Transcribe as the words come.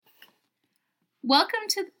Welcome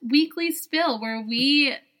to Weekly Spill, where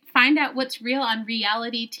we find out what's real on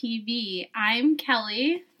reality TV. I'm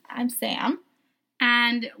Kelly. I'm Sam.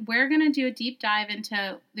 And we're going to do a deep dive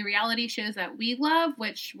into the reality shows that we love,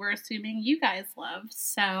 which we're assuming you guys love.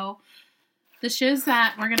 So the shows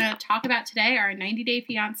that we're going to talk about today are 90 Day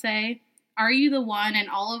Fiance, Are You the One, and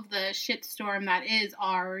all of the shitstorm that is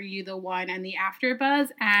Are You the One and the AfterBuzz,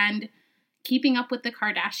 and Keeping Up with the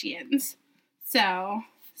Kardashians. So,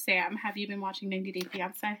 Sam, have you been watching 90 Day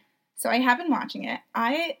Fiance? So I have been watching it.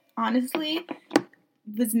 I honestly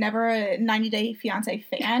was never a 90 Day Fiance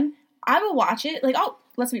fan. I will watch it.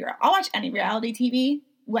 Let's be real. I'll watch any reality TV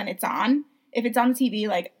when it's on. If it's on the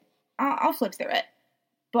TV, I'll flip through it.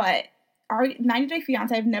 But our 90 Day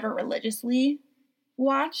Fiance I've never religiously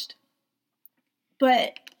watched.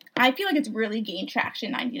 But I feel like it's really gained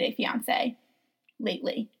traction, 90 Day Fiance,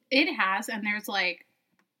 lately. It has, and there's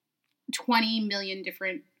 20 million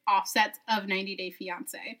different offsets of 90 Day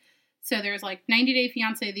Fiance. So there's 90 Day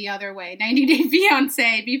Fiance the other way, 90 Day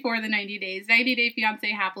Fiance before the 90 days, 90 Day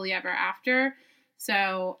Fiance happily ever after.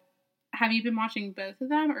 So have you been watching both of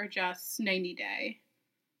them or just 90 Day?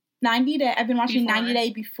 90 Day. I've been watching 90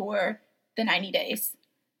 Day before the 90 days.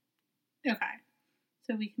 Okay.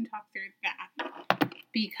 So we can talk through that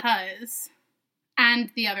because, and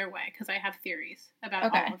the other way, because I have theories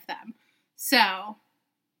about all of them. So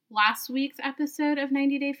last week's episode of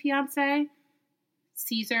 90 Day Fiance,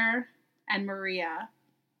 Cesar and Maria,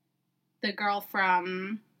 the girl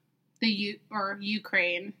from the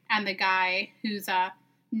Ukraine, and the guy who's a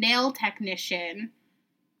nail technician,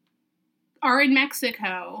 are in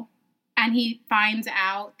Mexico, and he finds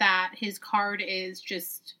out that his card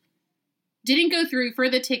didn't go through for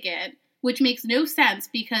the ticket, which makes no sense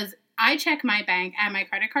because I check my bank and my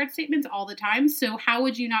credit card statements all the time, so how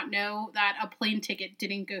would you not know that a plane ticket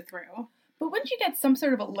didn't go through? But wouldn't you get some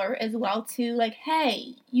sort of alert as well, too?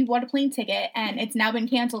 Hey, you bought a plane ticket and it's now been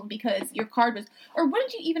canceled because your card was... Or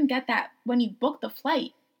wouldn't you even get that when you book the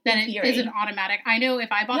flight? Then it isn't automatic. I know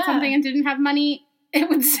if I bought something and didn't have money, it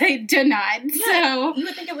would say denied. Yeah, so you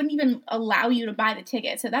would think it wouldn't even allow you to buy the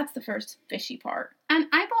ticket. So that's the first fishy part. And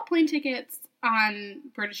I bought plane tickets on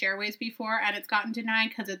British Airways before, and it's gotten denied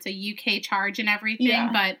because it's a UK charge and everything. Yeah.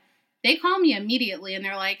 But they call me immediately, and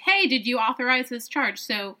they're like, hey, did you authorize this charge?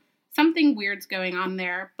 So something weird's going on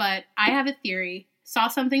there, but I have a theory. Saw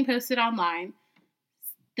something posted online.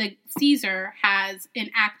 The Cesar has an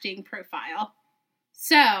acting profile.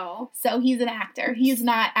 So he's an actor. He's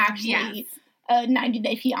not actually a 90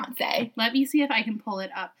 Day Fiance. Let me see if I can pull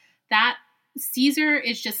it up. That Cesar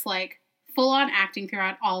is just full-on acting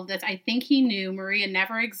throughout all of this. I think he knew Maria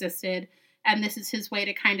never existed, and this is his way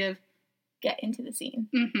to kind of get into the scene.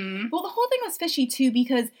 Mm-hmm. Well, the whole thing was fishy, too,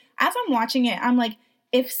 because as I'm watching it, I'm like,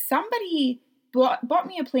 if somebody bought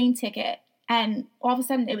me a plane ticket and all of a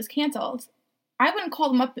sudden it was canceled, I wouldn't call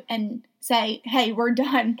them up and say, hey, we're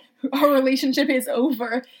done. Our relationship is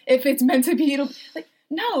over. If it's meant to be,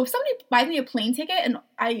 no. If somebody buys me a plane ticket and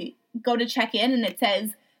I go to check in and it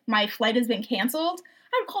says my flight has been canceled,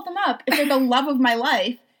 I would call them up if they're the love of my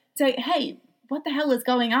life. Say, hey, what the hell is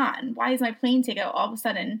going on? Why is my plane ticket all of a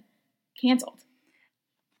sudden canceled?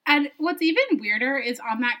 And what's even weirder is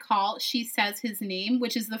on that call, she says his name,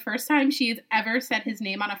 which is the first time she has ever said his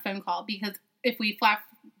name on a phone call. Because if we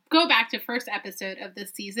go back to first episode of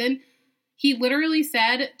this season, he literally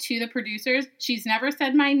said to the producers, she's never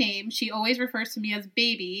said my name. She always refers to me as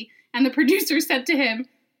baby. And the producer said to him,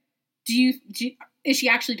 is she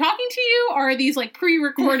actually talking to you? Or are these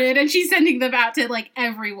pre-recorded and she's sending them out to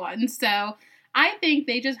everyone? So I think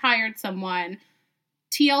they just hired someone.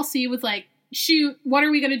 TLC was shoot, what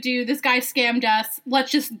are we going to do? This guy scammed us.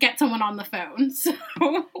 Let's just get someone on the phone. So.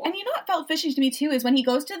 And you know what felt fishy to me, too, is when he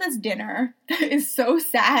goes to this dinner that is so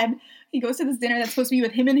sad. He goes to this dinner that's supposed to be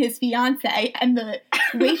with him and his fiance, and the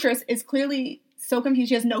waitress is clearly so confused.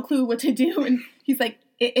 She has no clue what to do, and he's like,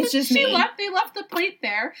 it's just me. They left the plate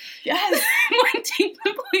there. Yes. Take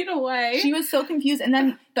the plate away. She was so confused, and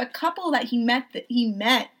then the couple that he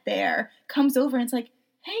met there comes over and it's like,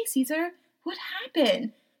 hey, Cesar, what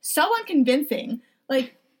happened? So unconvincing.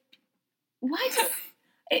 What?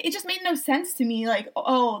 It just made no sense to me.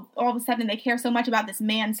 All of a sudden they care so much about this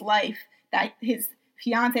man's life that his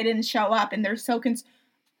fiance didn't show up, and they're so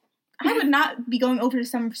I would not be going over to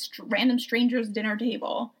some random stranger's dinner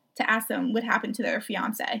table to ask them what happened to their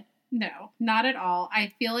fiance. No, not at all.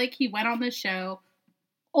 I feel like he went on the show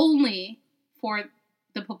only for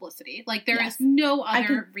the publicity. There is no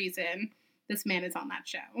other reason this man is on that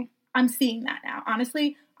show. I'm seeing that now.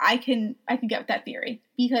 Honestly, I can get with that theory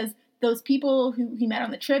because those people who he met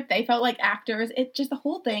on the trip, they felt like actors. It just, the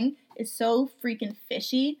whole thing is so freaking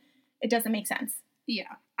fishy. It doesn't make sense.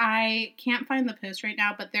 Yeah. I can't find the post right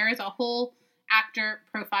now, but there is a whole actor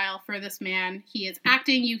profile for this man. He is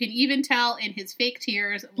acting. You can even tell in his fake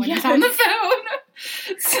tears when he's on the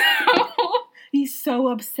phone. So he's so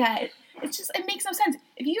upset. It's just, it makes no sense.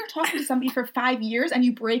 If you're talking to somebody for 5 years and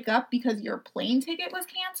you break up because your plane ticket was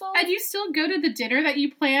canceled. And you still go to the dinner that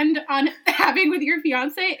you planned on having with your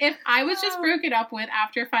fiance. If I was just broken up with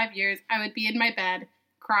after 5 years, I would be in my bed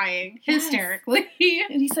crying hysterically.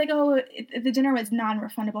 And he's like, oh, the dinner was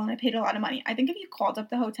non-refundable and I paid a lot of money. I think if you called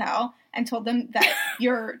up the hotel and told them that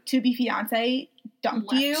your to-be fiance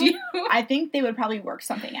dumped you, I think they would probably work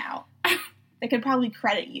something out. They could probably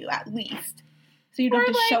credit you at least. So you don't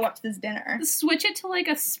have to show up to this dinner. Switch it to, like,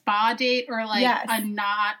 a spa date or, like, a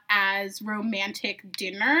not as romantic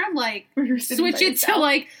dinner. Like, switch it to,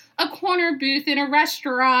 like, a corner booth in a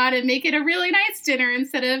restaurant and make it a really nice dinner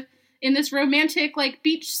instead of in this romantic, like,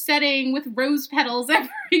 beach setting with rose petals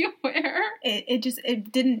everywhere.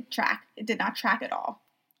 It didn't track. It did not track at all.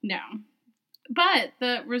 No. But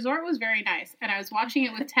the resort was very nice. And I was watching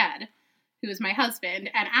it with Ted, who is my husband,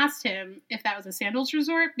 and asked him if that was a sandals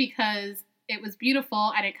resort because it was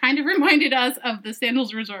beautiful, and it kind of reminded us of the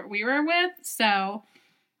sandals resort we were with. So,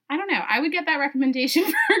 I don't know. I would get that recommendation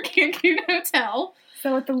for Cancun Hotel.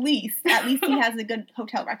 So, at least he has a good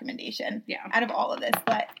hotel recommendation out of all of this.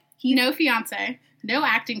 But no fiance, no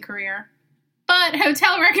acting career, but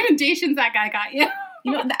hotel recommendations, that guy got you.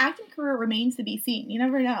 You know, the acting career remains to be seen. You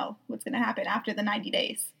never know what's going to happen after the 90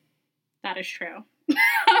 days. That is true.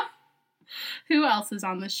 Who else is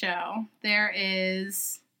on the show? There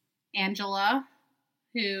is Angela,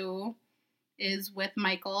 who is with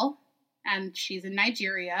Michael, and she's in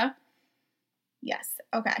Nigeria. Yes.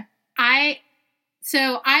 Okay. I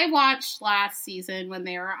watched last season when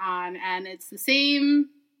they were on, and it's the same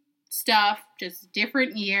stuff, just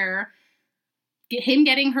different year. Him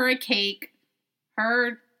getting her a cake,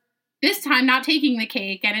 her this time not taking the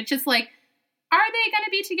cake, and it's just like, are they going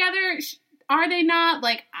to be together? Are they not?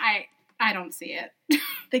 Like, I don't see it.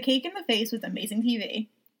 The cake in the face was amazing TV.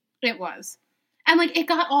 It was. And, like, it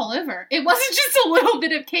got all over. It wasn't just a little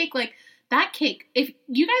bit of cake. Like, that cake, if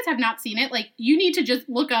you guys have not seen it, like, you need to just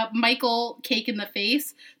look up Michael cake in the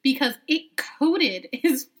face because it coated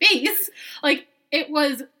his face. Like, it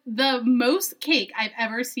was the most cake I've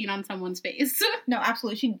ever seen on someone's face. No,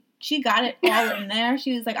 absolutely. She got it all in there.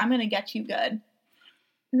 She was like, I'm going to get you good.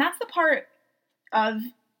 And that's the part of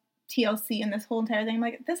TLC and this whole entire thing.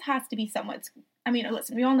 Like, this has to be somewhat... I mean,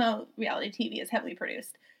 listen, we all know reality TV is heavily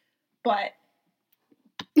produced. But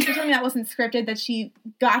you're telling me that wasn't scripted, that she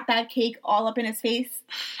got that cake all up in his face?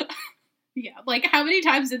 Yeah, like, how many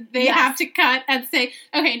times did they have to cut and say,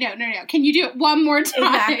 okay, no, can you do it one more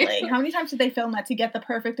time? Exactly. How many times did they film that to get the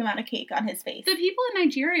perfect amount of cake on his face? The people in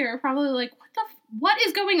Nigeria are probably like, what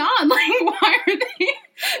is going on? Like, why are they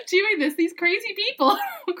doing this? These crazy people.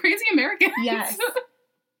 Crazy Americans. Yes.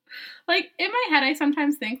 Like, in my head, I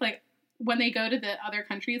sometimes think, like, when they go to the other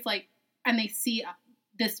countries, like, and they see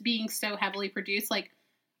this being so heavily produced, like,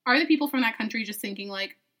 are the people from that country just thinking,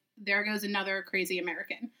 like, there goes another crazy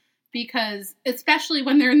American? Because, especially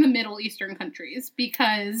when they're in the Middle Eastern countries,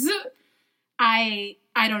 because I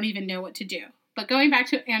don't even know what to do. But going back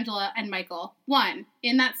to Angela and Michael, one,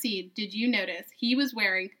 in that scene, did you notice he was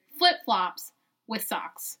wearing flip-flops with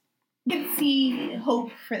socks? You can see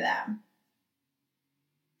hope for them.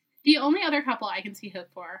 The only other couple I can see hope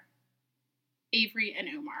for, Avery and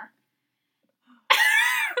Omar.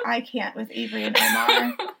 I can't with Avery and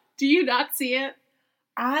Omar. Do you not see it?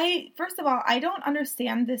 First of all, I don't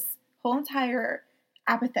understand this whole entire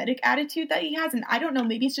apathetic attitude that he has. And I don't know,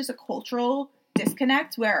 maybe it's just a cultural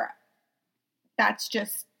disconnect where that's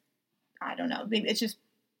just, I don't know, maybe it's just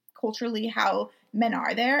culturally how men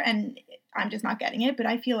are there. And I'm just not getting it. But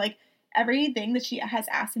I feel like everything that she has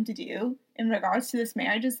asked him to do in regards to this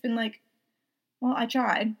marriage has been like, well, I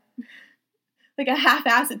tried. Like a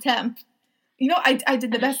half-ass attempt. You know, I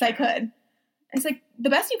did the best I could. It's like,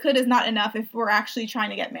 the best you could is not enough if we're actually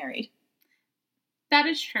trying to get married. That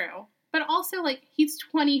is true. But also, like, he's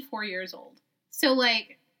 24 years old. So,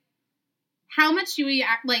 like, how much do we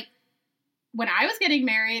act, like, when I was getting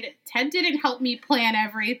married, Ted didn't help me plan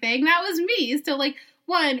everything. That was me. So, like,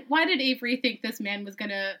 one, why did Avery think this man was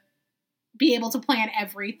gonna be able to plan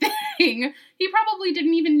everything? He probably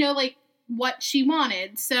didn't even know, like, what she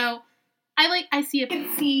wanted. So, I see it. I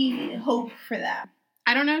can see hope for them.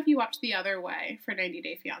 I don't know if you watched The Other Way for 90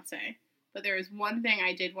 Day Fiance, but there is one thing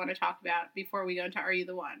I did want to talk about before we go into Are You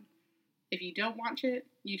the One? If you don't watch it,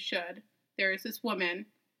 you should. There is this woman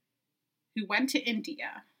who went to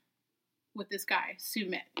India with this guy,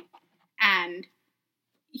 Sumit, and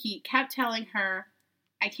he kept telling her,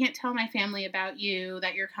 I can't tell my family about you,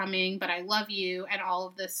 that you're coming, but I love you, and all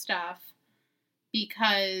of this stuff.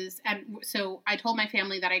 So I told my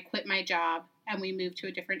family that I quit my job and we moved to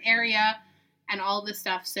a different area and all of this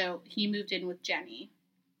stuff. So he moved in with Jenny.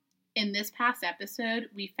 In this past episode,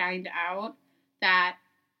 we find out that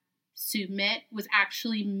Sumit was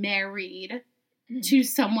actually married to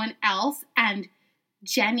someone else, and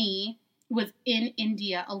Jenny was in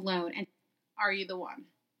India alone. And are you the one?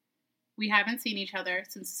 We haven't seen each other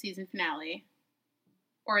since the season finale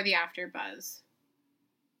or the after buzz.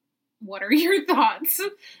 What are your thoughts,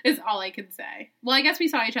 is all I can say. Well, I guess we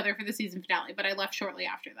saw each other for the season finale, but I left shortly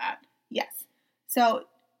after that. Yes. So,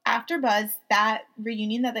 AfterBuzz, that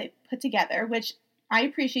reunion that they put together, which I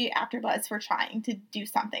appreciate AfterBuzz for trying to do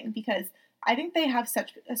something, because I think they have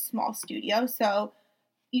such a small studio, so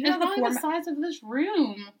even though the size of this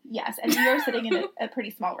room. Yes, and we are sitting in a pretty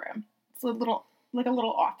small room. It's a little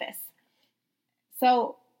office.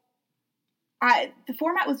 So, the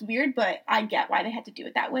format was weird, but I get why they had to do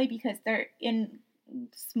it that way, because they're in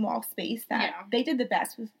small space that they did the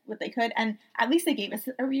best with what they could, and at least they gave us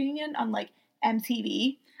a reunion, unlike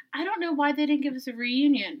MTV. I don't know why they didn't give us a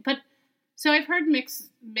reunion, but so I've heard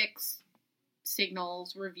mixed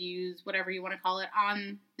signals, reviews, whatever you want to call it,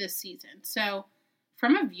 on this season. So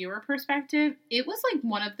from a viewer perspective, it was like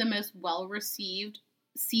one of the most well-received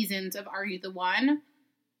seasons of Are You the One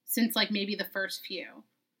since like maybe the first few.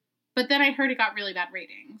 But then I heard it got really bad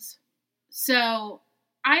ratings. So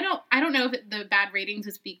I don't know if the bad ratings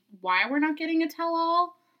is why we're not getting a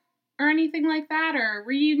tell-all or anything like that, or a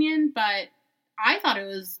reunion, but I thought it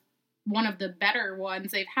was one of the better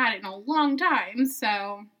ones they've had in a long time,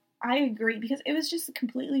 so. I agree, because it was just a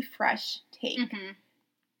completely fresh take. Mm-hmm.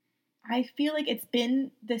 I feel like it's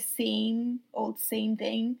been the same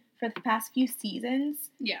thing for the past few seasons.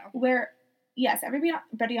 Yeah. Where, yes,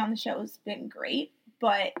 everybody on the show has been great,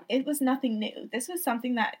 but it was nothing new. This was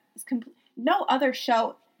something that no other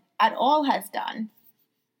show at all has done.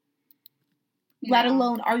 No. Let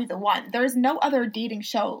alone Are You the One? There's no other dating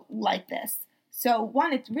show like this. So,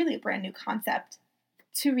 one, it's really a brand new concept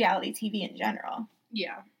to reality TV in general.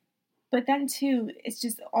 Yeah. But then, two, it's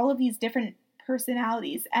just all of these different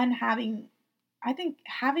personalities, and having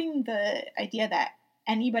the idea that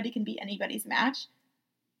anybody can be anybody's match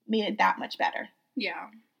made it that much better. Yeah.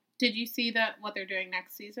 Did you see what they're doing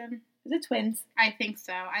next season? Is it twins? I think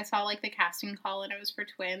so. I saw, like, the casting call, and it was for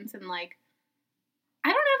twins, and, like, I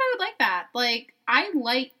don't know if I would like that. Like, I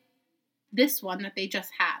like this one that they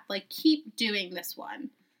just had. Like, keep doing this one.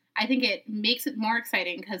 I think it makes it more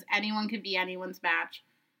exciting because anyone could be anyone's match.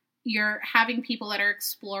 You're having people that are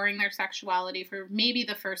exploring their sexuality for maybe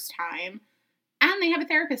the first time, and they have a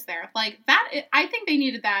therapist there. Like, I think they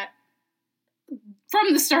needed that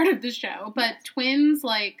from the start of the show. But twins,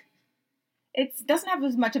 like, it doesn't have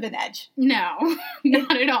as much of an edge. No,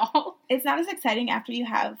 not at all. It's not as exciting after you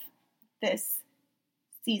have this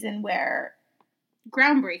season where...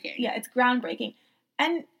 Groundbreaking. Yeah, it's groundbreaking.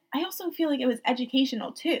 And I also feel like it was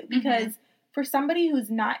educational, too, because for somebody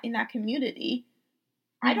who's not in that community,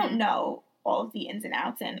 I don't know all of the ins and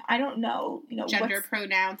outs, and I don't know, gender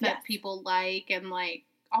pronouns that people like, and, like,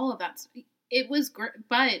 all of that. It was great,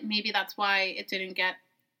 but maybe that's why it didn't get,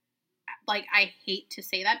 like, I hate to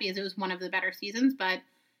say that because it was one of the better seasons, but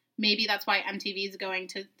maybe that's why MTV is going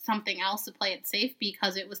to something else to play it safe,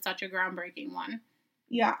 because it was such a groundbreaking one.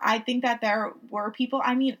 Yeah, I think that there were people,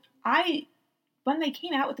 when they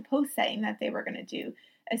came out with the post saying that they were going to do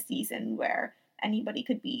a season where anybody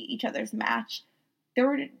could be each other's match, there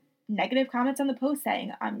were negative comments on the post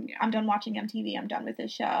saying, I'm done watching MTV, I'm done with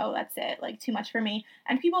this show, that's it, like, too much for me.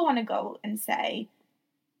 And people want to go and say,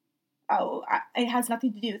 it has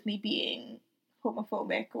nothing to do with me being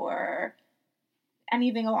homophobic or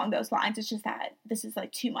anything along those lines. It's just that this is,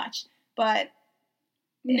 like, too much. But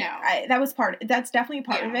no, that's definitely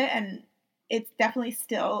part of it, and it's definitely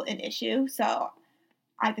still an issue. So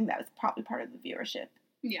I think that was probably part of the viewership.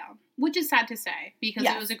 Yeah, which is sad to say, because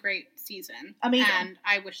it was a great season. Amazing. And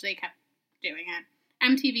I wish they kept doing it.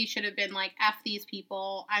 MTV should have been like, F these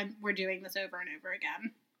people, we're doing this over and over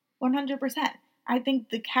again. 100%. I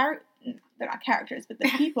think they're not characters, but the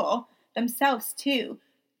people themselves, too,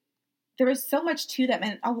 there was so much to them,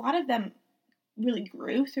 and a lot of them really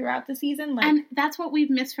grew throughout the season. Like, and that's what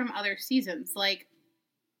we've missed from other seasons. Like,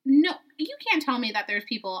 no, you can't tell me that there's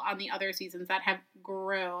people on the other seasons that have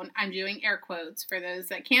grown. I'm doing air quotes for those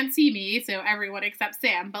that can't see me, so everyone except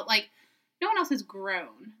Sam. But, like, no one else has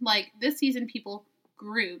grown. Like, this season people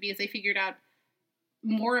grew because they figured out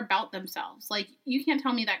more about themselves. Like, you can't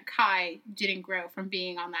tell me that Kai didn't grow from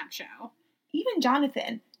being on that show. Even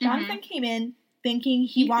Jonathan. Jonathan came in thinking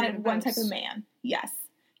he wanted one type of man. Yes.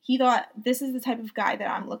 he thought, this is the type of guy that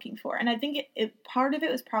I'm looking for. And I think part of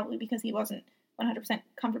it was probably because he wasn't 100%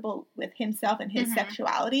 comfortable with himself and his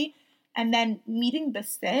sexuality. And then meeting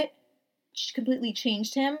Basit completely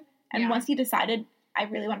changed him. And once he decided, I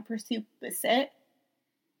really want to pursue Basit,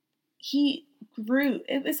 he grew.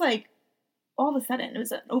 It was like, all of a sudden, it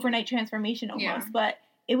was an overnight transformation almost. But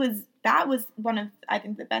that was one of, I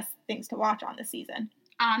think, the best things to watch on this season.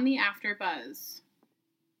 On the AfterBuzz,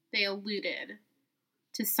 they alluded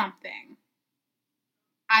to something.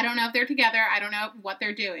 I don't know if they're together. I don't know what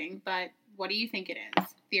they're doing, but what do you think it is?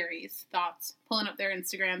 Theories, thoughts, pulling up their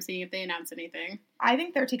Instagram, seeing if they announce anything. I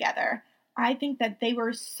think they're together. I think that they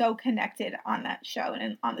were so connected on that show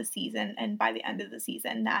and on the season, and by the end of the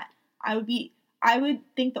season, that I would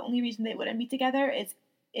think the only reason they wouldn't be together is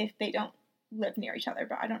if they don't live near each other,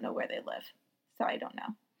 but I don't know where they live, so I don't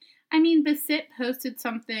know. I mean, Basit posted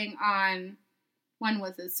something on, when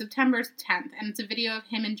was it? September 10th, and it's a video of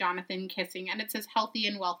him and Jonathan kissing, and it says healthy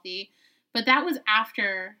and wealthy, but that was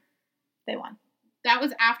after they won. That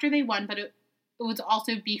was after they won, but it was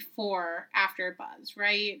also before AfterBuzz,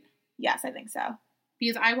 right? Yes, I think so.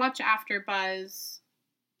 Because I watched AfterBuzz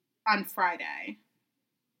on Friday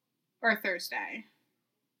or Thursday.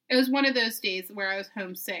 It was one of those days where I was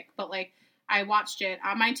homesick, but like I watched it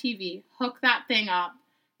on my TV, hooked that thing up.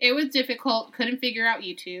 It was difficult, couldn't figure out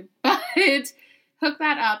YouTube, but hooked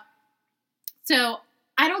that up. So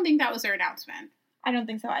I don't think that was their announcement. I don't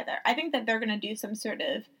think so either. I think that they're going to do some sort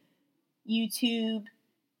of YouTube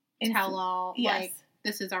tell all, yes. Like,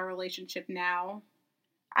 this is our relationship now.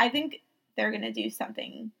 I think they're going to do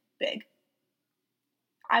something big.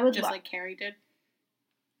 I would just like Carrie did.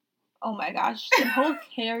 Oh my gosh. The whole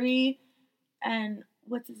Carrie and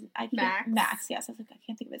what's his Max. Max, yes. I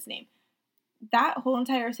can't think of his name. That whole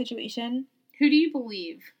entire situation. Who do you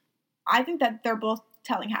believe? I think that they're both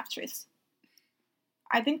telling half-truths.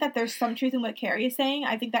 I think that there's some truth in what Carrie is saying.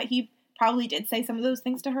 I think that he probably did say some of those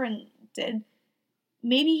things to her and did.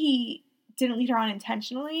 Maybe he didn't lead her on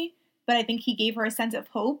intentionally, but I think he gave her a sense of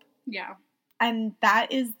hope. Yeah. And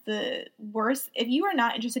that is the worst. If you are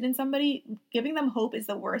not interested in somebody, giving them hope is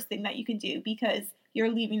the worst thing that you can do because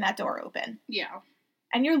you're leaving that door open. Yeah.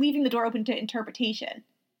 And you're leaving the door open to interpretation.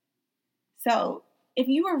 So if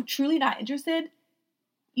you were truly not interested,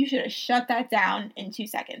 you should have shut that down in 2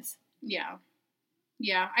 seconds. Yeah.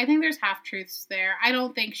 Yeah, I think there's half-truths there. I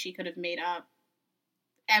don't think she could have made up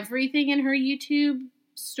everything in her YouTube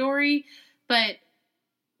story, but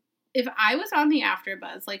if I was on the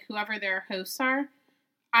AfterBuzz, like whoever their hosts are,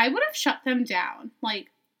 I would have shut them down. Like,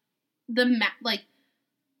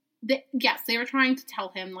 yes, they were trying to tell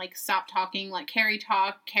him, like, stop talking, let Carrie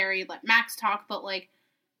talk, Carrie let Max talk, but, like,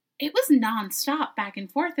 it was nonstop back and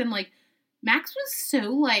forth, and, like, Max was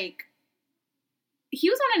so, like, he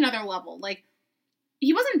was on another level, like,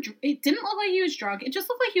 it didn't look like he was drunk. It just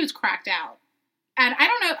looked like he was cracked out. And I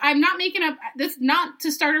don't know, I'm not making up, this not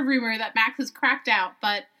to start a rumor that Max is cracked out,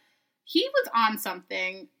 but he was on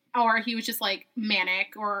something, or he was just, like,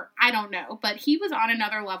 manic, or I don't know. But he was on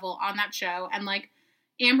another level on that show, and, like,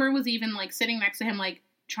 Amber was even, like, sitting next to him, like,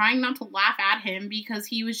 trying not to laugh at him because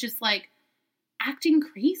he was just, like, acting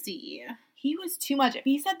crazy. He was too much. If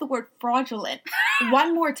he said the word fraudulent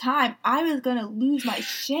one more time, I was going to lose my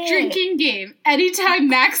shit. Drinking game. Anytime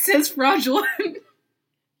Max says fraudulent.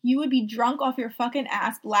 You would be drunk off your fucking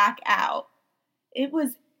ass, black out. It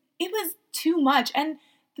was too much. And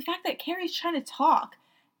the fact that Carrie's trying to talk.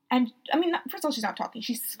 And, I mean, first of all, she's not talking.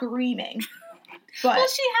 She's screaming. But well,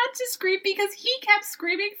 she had to scream because he kept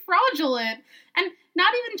screaming fraudulent. And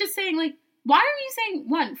not even just saying, like, why are you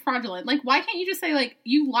saying, fraudulent? Like, why can't you just say, like,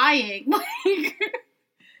 you lying? Like,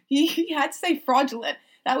 he had to say fraudulent.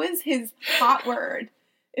 That was his hot word.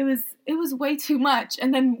 It was way too much.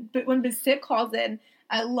 And then when Basit calls in,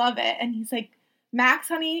 I love it. And he's like, Max,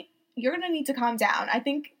 honey, you're going to need to calm down. I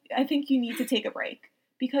think you need to take a break.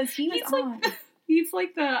 Because he's on. He's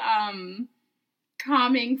like the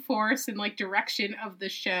calming force and, like, direction of the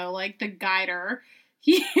show. Like, the guider.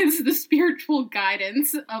 He is the spiritual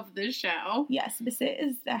guidance of the show. Yes, Basit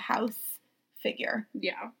is the house figure.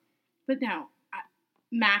 Yeah. But no,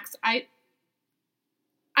 Max, I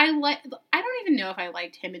don't even know if I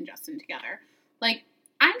liked him and Justin together. Like,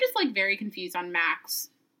 I'm just, like, very confused on Max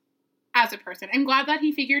as a person. I'm glad that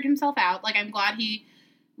he figured himself out. Like, I'm glad he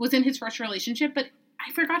was in his first relationship, but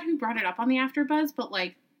I forgot who brought it up on the AfterBuzz, but,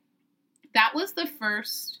 like, that was the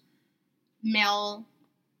first male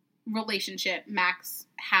relationship Max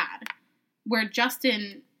had, where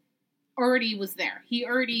Justin already was there. He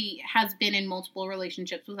already has been in multiple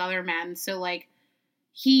relationships with other men, so, like,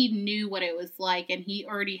 he knew what it was like, and he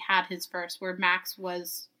already had his first, where Max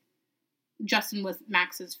was Justin was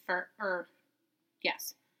Max's first,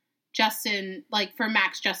 Justin, like, for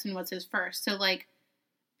Max, Justin was his first. So, like,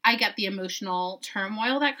 I get the emotional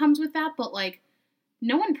turmoil that comes with that, but, like,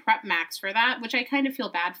 no one prepped Max for that, which I kind of feel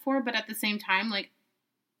bad for, but at the same time, like,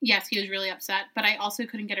 yes, he was really upset, but I also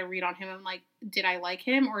couldn't get a read on him. I'm like, did I like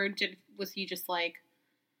him, or was he just, like,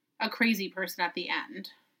 a crazy person at the end?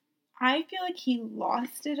 I feel like he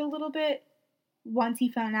lost it a little bit once he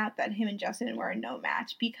found out that him and Justin were a no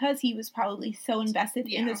match, because he was probably so invested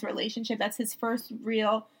in this relationship. That's his first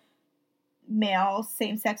real male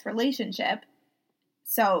same-sex relationship.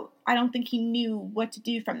 So I don't think he knew what to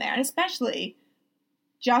do from there. And especially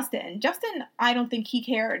Justin, I don't think he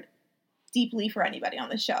cared deeply for anybody on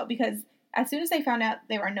the show, because as soon as they found out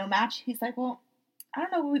they were a no match, he's like, well, I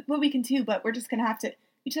don't know what we can do, but we just have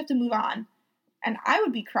to move on. And I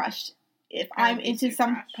would be crushed if I'm into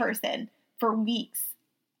some person for weeks,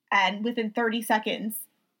 and within 30 seconds,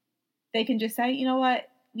 they can just say, you know what,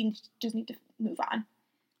 we just need to move on.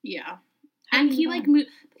 Yeah. And he, like, moved.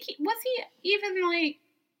 Was he even, like,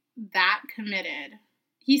 that committed?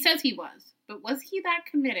 He says he was. But was he that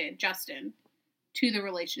committed, Justin, to the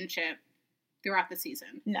relationship throughout the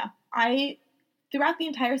season? No. Throughout the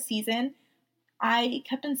entire season, I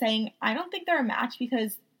kept on saying, I don't think they're a match,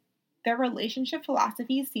 because their relationship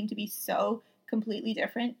philosophies seem to be so completely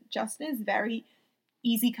different. Justin is very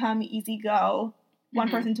easy come, easy go, one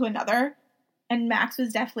person to another. And Max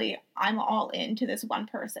was definitely, I'm all in to this one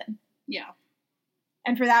person. Yeah.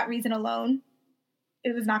 And for that reason alone,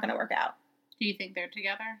 it was not going to work out. Do you think they're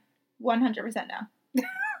together? 100% no.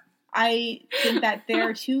 I think that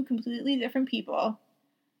they're two completely different people.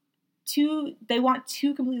 They want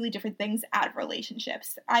two completely different things out of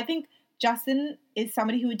relationships. I think Justin is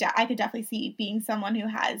somebody who I could definitely see being someone who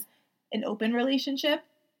has an open relationship.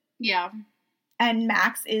 Yeah. And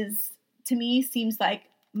Max to me, seems like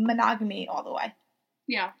monogamy all the way.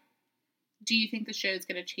 Yeah. Do you think the show's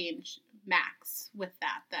going to change Max with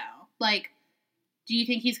that, though? Like, do you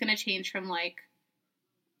think he's going to change from, like,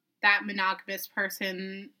 that monogamous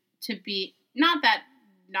person to be, not that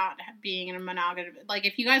not being in a monogamous, like,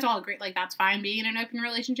 if you guys all agree, like, that's fine being in an open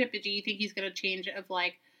relationship, but do you think he's going to change of,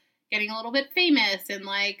 like, getting a little bit famous and,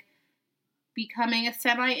 like, becoming a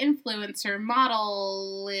semi-influencer,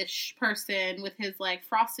 model-ish person with his, like,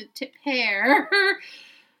 frosted tip hair?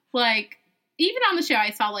 Like, even on the show,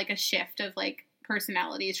 I saw, like, a shift of, like,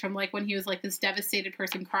 personalities from, like, when he was, like, this devastated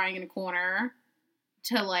person crying in a corner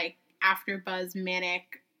to, like, AfterBuzz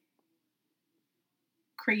manic,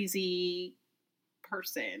 crazy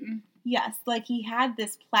person. Yes, like, he had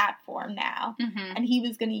this platform now, and he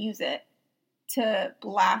was going to use it to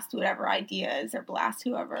blast whatever ideas or blast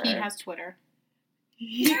whoever. He has Twitter.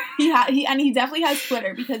 He definitely has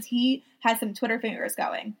Twitter, because he has some Twitter fingers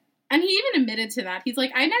going. And he even admitted to that. He's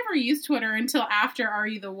like, I never used Twitter until after Are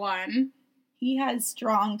You the One? He has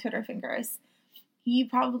strong Twitter fingers. He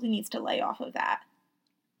probably needs to lay off of that.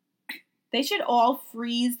 They should all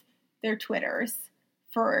freeze their Twitters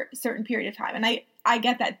for a certain period of time. And I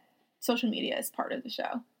get that social media is part of the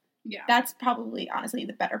show. Yeah. That's probably, honestly,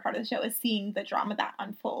 the better part of the show, is seeing the drama that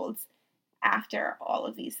unfolds after all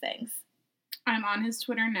of these things. I'm on his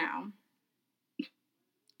Twitter now.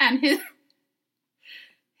 And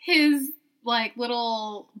his like,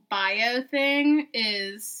 little bio thing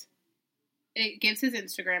is, it gives his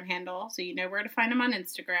Instagram handle, so you know where to find him on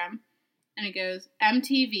Instagram. And it goes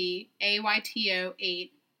MTV AYTO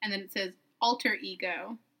 8, and then it says alter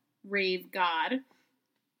ego, rave god.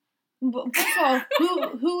 Well, first of all,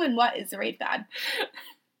 who and what is the rave god?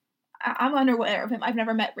 I'm unaware of him. I've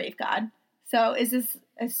never met rave god. So is this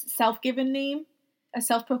a self-given name? A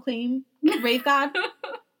self-proclaimed rave god?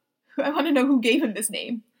 I want to know who gave him this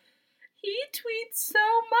name. He tweets so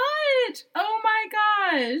much. Oh my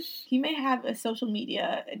gosh. He may have a social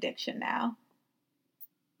media addiction now.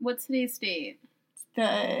 What's today's date? It's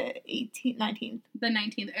the 19th. The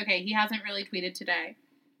 19th. Okay, he hasn't really tweeted today.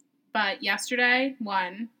 But yesterday,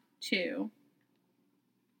 1, 2,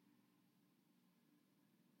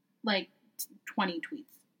 like 20 tweets,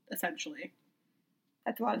 essentially.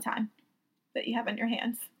 That's a lot of time that you have on your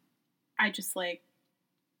hands. I just, like,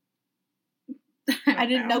 I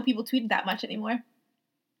didn't know people tweeted that much anymore.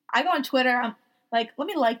 I go on Twitter, I'm like, let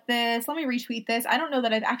me like this, let me retweet this. I don't know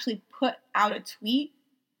that I've actually put out a tweet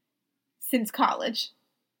since college.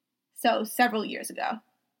 So, several years ago.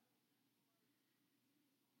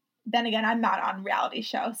 Then again, I'm not on a reality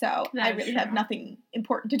show, so I really have nothing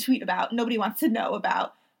important to tweet about. Nobody wants to know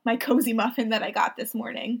about my cozy muffin that I got this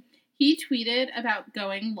morning. He tweeted about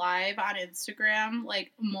going live on Instagram,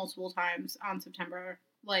 like, multiple times on September,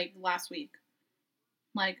 like, last week.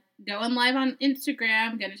 like, going live on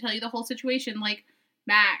Instagram, gonna tell you the whole situation. Like,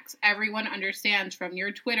 Max, everyone understands from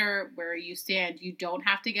your Twitter where you stand. You don't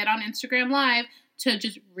have to get on Instagram Live to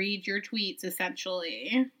just read your tweets,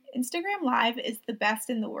 essentially. Instagram Live is the best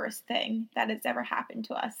and the worst thing that has ever happened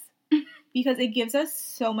to us. Because it gives us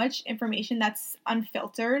so much information that's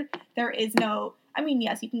unfiltered. There is no... I mean,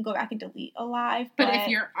 yes, you can go back and delete a live, but if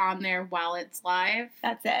you're on there while it's live...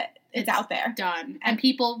 That's it. It's out there. Done. And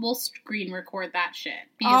people will screen record that shit.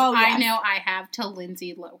 Because I know I have to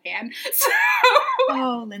Lindsay Lohan. So...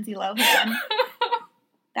 Oh, Lindsay Lohan.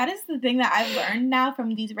 That is the thing that I've learned now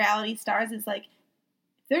from these reality stars is, like,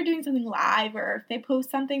 if they're doing something live or if they post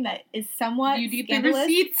something that is somewhat you need scandalous,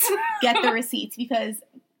 the receipts. Get the receipts because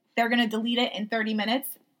they're going to delete it in 30 minutes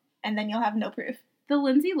and then you'll have no proof. The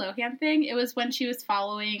Lindsay Lohan thing, it was when she was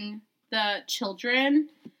following the children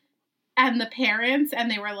and the parents,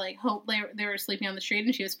 and they were like, they were sleeping on the street,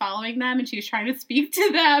 and she was following them, and she was trying to speak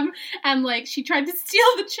to them, and like she tried to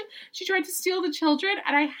steal the children,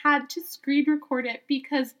 and I had to screen record it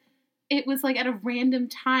because it was like at a random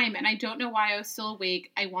time, and I don't know why I was still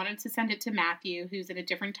awake. I wanted to send it to Matthew, who's in a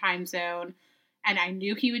different time zone, and I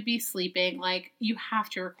knew he would be sleeping. Like, you have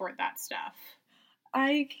to record that stuff.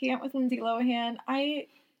 I can't with Lindsay Lohan. I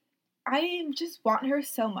just want her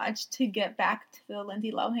so much to get back to the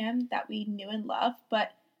Lindsay Lohan that we knew and loved.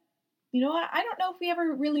 But you know what? I don't know if we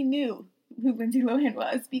ever really knew who Lindsay Lohan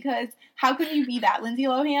was. Because how can you be that Lindsay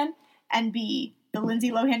Lohan and be the Lindsay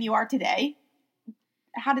Lohan you are today?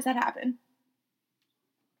 How does that happen?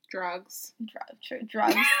 Drugs.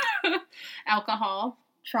 Drugs. Alcohol.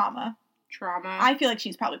 Trauma. I feel like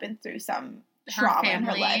she's probably been through some trauma in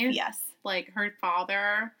her life. Yes. Like her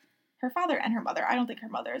father. Her father and her mother. I don't think her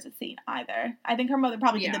mother is a saint either. I think her mother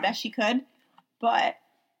probably did the best she could, but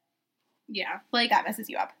yeah, like that messes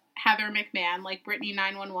you up. Heather McMahon, like Brittany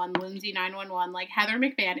 911, Lindsay 911, like Heather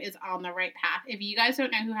McMahon is on the right path. If you guys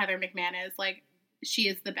don't know who Heather McMahon is, like she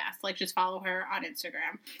is the best. Like just follow her on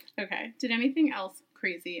Instagram. Okay. Did anything else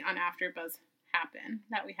crazy on AfterBuzz happen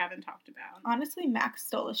that we haven't talked about? Honestly, Max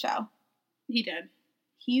stole the show. He did.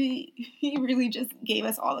 He really just gave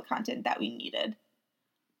us all the content that we needed.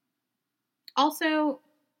 Also,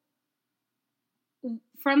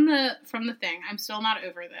 from the thing, I'm still not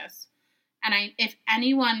over this. And if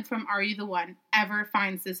anyone from Are You the One ever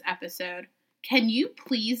finds this episode, can you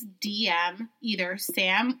please DM either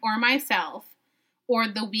Sam or myself or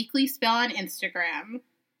the Weekly Spell on Instagram?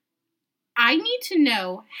 I need to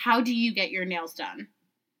know, how do you get your nails done?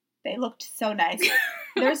 They looked so nice.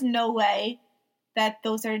 There's no way that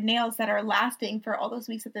those are nails that are lasting for all those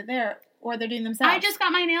weeks that they're there, or they're doing themselves. I just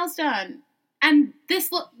got my nails done. And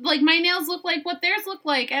my nails look like what theirs look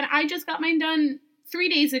like. And I just got mine done 3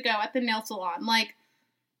 days ago at the nail salon. Like,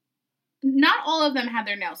 not all of them had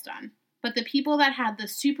their nails done. But the people that had the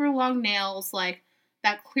super long nails, like,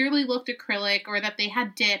 that clearly looked acrylic, or that they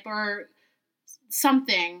had dip, or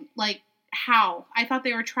something, like, how? I thought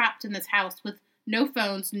they were trapped in this house with no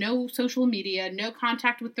phones, no social media, no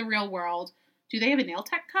contact with the real world. Do they have a nail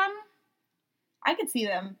tech come? I could see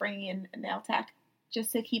them bringing in a nail tech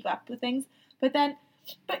just to keep up with things. But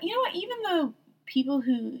you know what? Even the people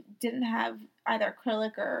who didn't have either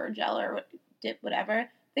acrylic or gel or dip, whatever,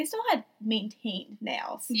 they still had maintained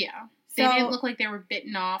nails. Yeah. They didn't look like they were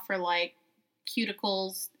bitten off or like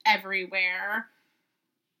cuticles everywhere.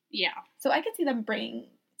 Yeah. So I could see them bringing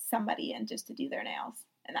somebody in just to do their nails,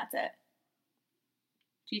 and that's it.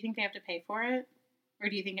 Do you think they have to pay for it? Or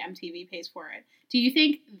do you think MTV pays for it? Do you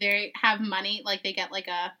think they have money, like they get like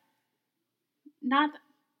I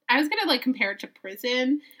was going to like compare it to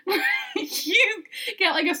prison. You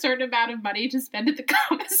get like a certain amount of money to spend at the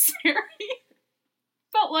commissary.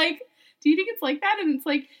 But like, do you think it's like that? And it's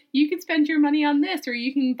like, you can spend your money on this, or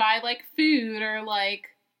you can buy like food, or like.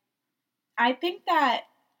 I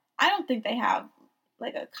don't think they have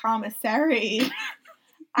like a commissary. You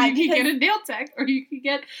can get a nail tech, or you can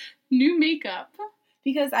get new makeup.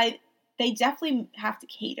 Because they definitely have to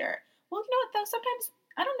cater. Well, you know what, though? Sometimes,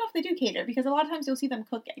 I don't know if they do cater, because a lot of times you'll see them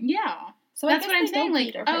cooking. Yeah. So that's what I'm saying. Like,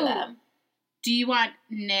 cater for them. Do you want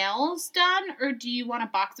nails done, or do you want a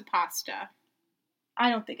box of pasta? I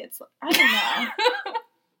don't know.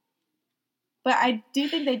 But I do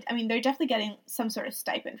think they're definitely getting some sort of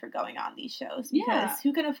stipend for going on these shows. Because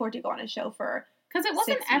who can afford to go on a show for Because it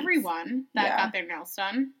wasn't everyone that got their nails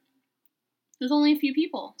done. There's only a few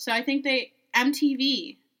people. So I think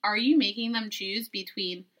MTV, are you making them choose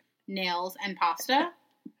between nails and pasta?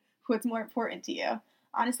 What's more important to you?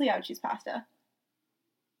 Honestly, I would choose pasta.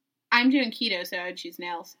 I'm doing keto, so I would choose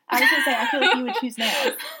nails. I was going to say, I feel like you would choose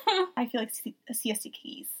nails. I feel like a Siesta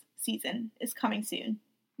Keys season is coming soon.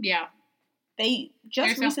 Yeah. They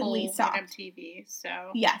just recently stopped. MTV, so.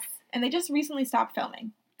 Yes, and they just recently stopped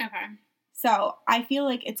filming. Okay. So, I feel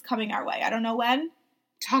like it's coming our way. I don't know when.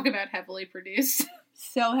 Talk about heavily produced.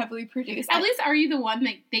 So heavily produced. At least are you the one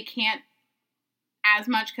that they can't as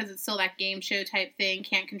much because it's still that game show type thing,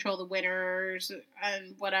 can't control the winners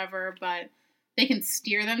and whatever, but they can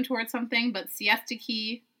steer them towards something. But Siesta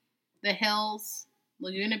Key, The Hills,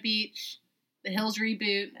 Laguna Beach, The Hills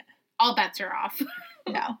reboot, all bets are off.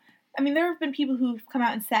 No. I mean, there have been people who've come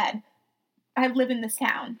out and said, I live in this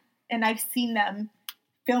town, and I've seen them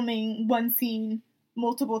filming one scene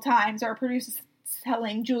multiple times, or producers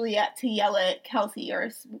telling Juliet to yell at Kelsey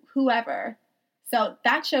or whoever. So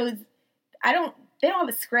that shows, they don't have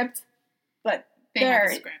a script, but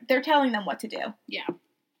they're telling them what to do. Yeah.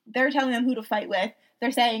 They're telling them who to fight with.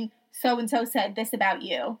 They're saying, so-and-so said this about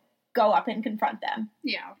you. Go up and confront them.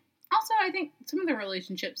 Yeah. Also, I think some of the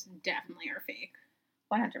relationships definitely are fake.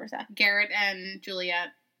 100%. Garrett and Juliet.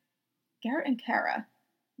 Garrett and Kara.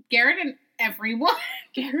 Garrett and everyone.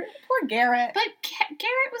 Poor Garrett. But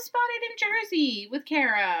Garrett was spotted in Jersey with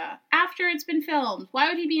Kara after it's been filmed. Why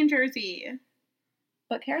would he be in Jersey?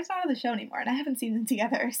 But Kara's not on the show anymore, and I haven't seen them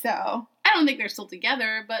together, so. I don't think they're still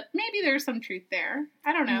together, but maybe there's some truth there.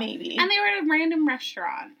 I don't know. Maybe. And they were at a random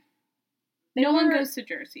restaurant. No one goes to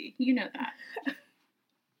Jersey. You know that.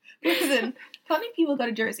 Listen, plenty of people go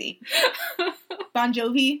to Jersey. Bon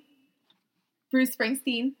Jovi, Bruce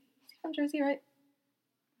Springsteen. Is he from Jersey, right?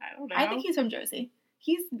 I don't know. I think he's from Jersey.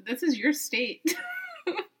 This is your state.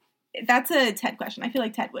 That's a Ted question. I feel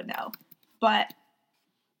like Ted would know. But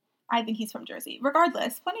I think he's from Jersey.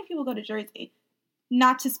 Regardless, plenty of people go to Jersey.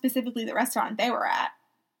 Not to specifically the restaurant they were at.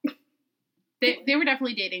 They were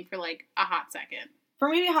definitely dating for like a hot second. For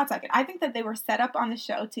maybe a hot second. I think that they were set up on the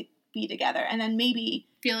show to be together, and then maybe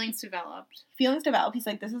feelings developed. He's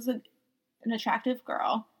like, this is an attractive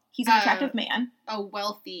girl. He's an attractive man. A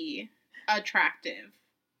wealthy, attractive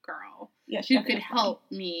girl. Yeah, who could help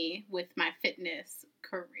me with my fitness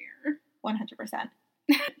career. 100%.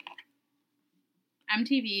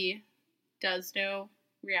 MTV does know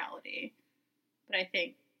reality, but I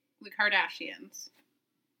think the Kardashians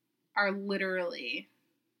are literally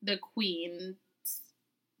the queens,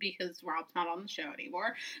 because Rob's not on the show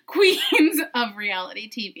anymore, queens of reality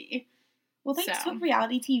TV. Well, they took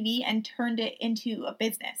reality TV and turned it into a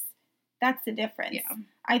business. That's the difference. Yeah.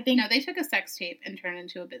 I think... No, they took a sex tape and turned it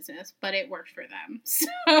into a business, but it worked for them.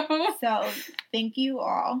 So, thank you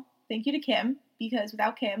all. Thank you to Kim, because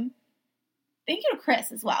without Kim... Thank you to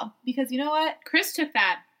Chris as well, because you know what? Chris took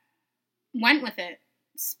that, went with it,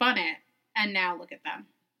 spun it, and now look at them.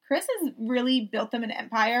 Chris has really built them an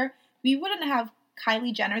empire. We wouldn't have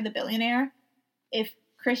Kylie Jenner, the billionaire, if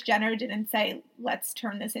Kris Jenner didn't say, let's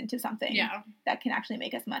turn this into something that can actually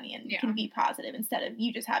make us money and can be positive instead of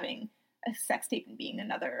you just having a sex tape and being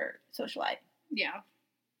another socialite. Yeah.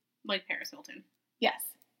 Like Paris Hilton. Yes.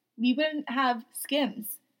 We wouldn't have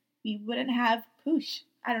Skims. We wouldn't have Poosh.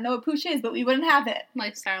 I don't know what Poosh is, but we wouldn't have it.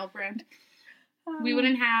 Lifestyle brand. We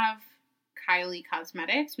wouldn't have Kylie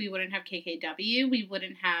Cosmetics. We wouldn't have KKW. We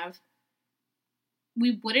wouldn't have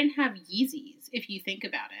Yeezys, if you think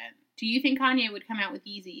about it. Do you think Kanye would come out with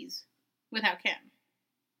Yeezys without Kim?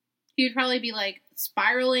 He would probably be, like,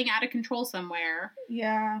 spiraling out of control somewhere.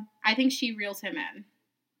 Yeah. I think she reels him in.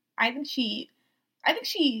 I think she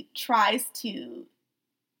tries to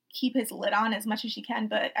keep his lid on as much as she can,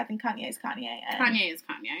 but I think Kanye is Kanye. And Kanye is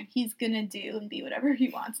Kanye. He's gonna do and be whatever he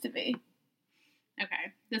wants to be.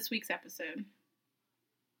 Okay, this week's episode.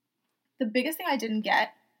 The biggest thing I didn't get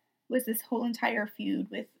was this whole entire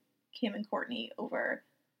feud with Kim and Kourtney over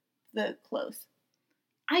the clothes.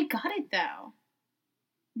 I got it, though.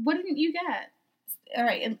 What didn't you get? All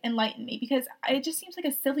right, enlighten me, because it just seems like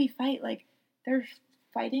a silly fight. Like, they're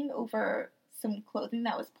fighting over some clothing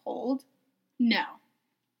that was pulled. No.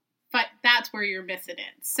 But that's where you're missing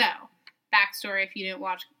it. So, backstory if you didn't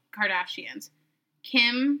watch Kardashians.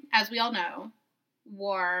 Kim, as we all know,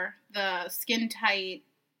 wore the skin-tight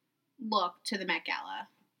look to the Met Gala.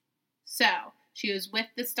 So, she was with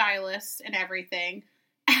the stylist and everything.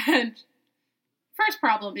 And first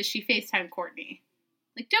problem is she FaceTimed Kourtney.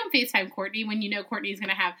 Like, don't FaceTime Kourtney when you know Kourtney's going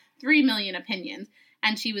to have 3 million opinions.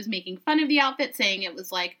 And she was making fun of the outfit, saying it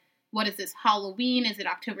was like, what is this, Halloween? Is it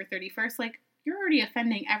October 31st? Like, you're already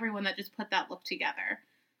offending everyone that just put that look together.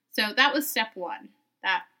 So that was step one.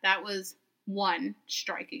 That was one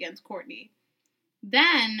strike against Kourtney.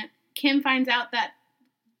 Then Kim finds out that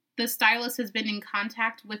the stylist has been in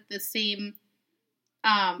contact with the same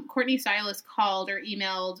Kourtney stylist called or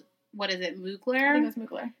emailed, what is it, Mugler? I think it was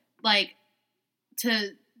Mugler. Like,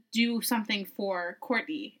 to do something for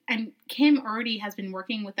Kourtney. And Kim already has been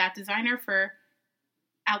working with that designer for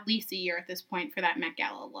at least a year at this point for that Met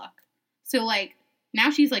Gala look. So, like, now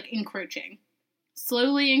she's, like,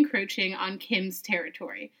 slowly encroaching on Kim's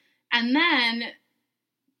territory. And then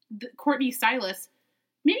Kourtney's stylist,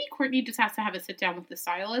 maybe Kourtney just has to have a sit down with the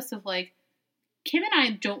stylist of, like, Kim and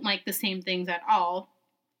I don't like the same things at all.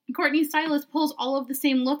 Kourtney's stylist pulls all of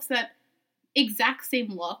the exact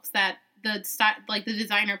same looks that the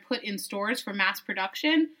designer put in stores for mass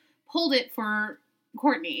production, pulled it for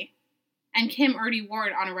Kourtney. And Kim already wore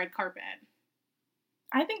it on a red carpet.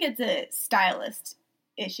 I think it's a stylist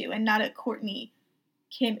issue and not a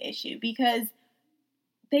Kourtney-Kim issue because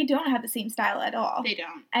they don't have the same style at all. They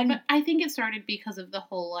don't. But I think it started because of the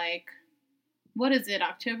whole, like, what is it,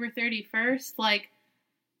 October 31st? Like,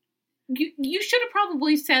 you should have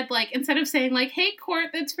probably said, like, instead of saying, like, hey, Court,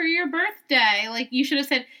 that's for your birthday, like, you should have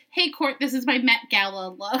said, hey, Court, this is my Met Gala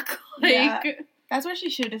look. Like, yeah, that's where she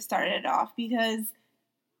should have started it off because,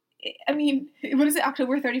 I mean, what is it,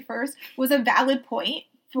 October 31st was a valid point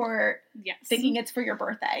for thinking it's for your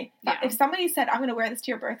birthday. Yeah. If somebody said, I'm going to wear this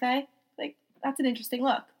to your birthday, like, that's an interesting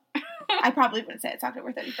look. I probably wouldn't say it's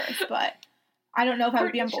October 31st, but I don't know if I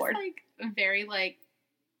would be on board. Just, like, very, like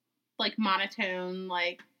monotone,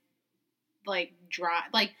 like, dry,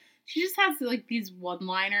 like, she just has, like, these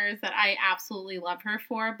one-liners that I absolutely love her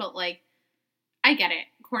for, but, like, I get it.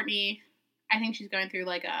 Kourtney, I think she's going through,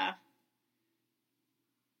 like, a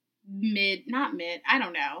I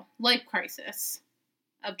don't know, life crisis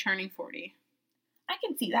of turning 40. I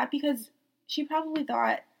can see that because she probably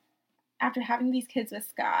thought after having these kids with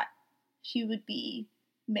Scott, she would be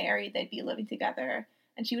married, they'd be living together,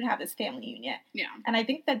 and she would have this family unit. Yeah. And I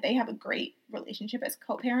think that they have a great relationship as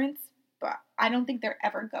co-parents, but I don't think they're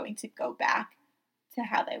ever going to go back to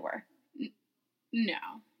how they were. No.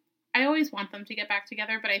 I always want them to get back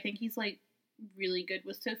together, but I think he's, like, really good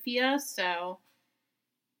with Sophia, so...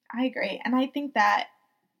 I agree. And I think that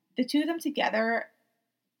the two of them together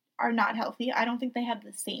are not healthy. I don't think they have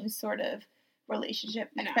the same sort of relationship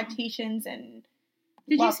expectations and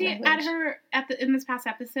Did you see language. In this past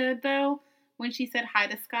episode, though, when she said hi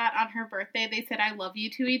to Scott on her birthday, they said, I love you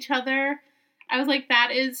to each other. I was like,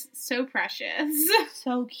 that is so precious.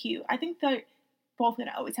 So cute. I think they're both going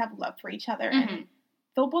to always have love for each other. Mm-hmm. And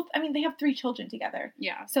they'll both, I mean, they have 3 children together.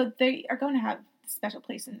 Yeah. So they are going to have a special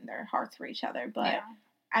place in their hearts for each other. But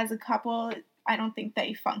as a couple, I don't think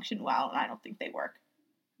they function well, and I don't think they work.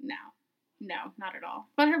 No, not at all.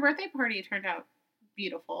 But her birthday party turned out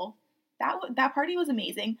beautiful. That party was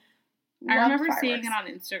amazing. I remember seeing it on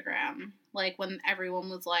Instagram, like, when everyone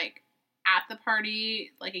was, like, at the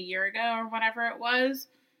party, like, a year ago or whatever it was,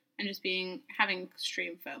 and just having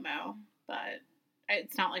extreme FOMO. But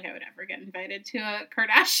it's not like I would ever get invited to a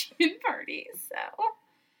Kardashian party, so...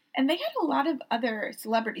 And they had a lot of other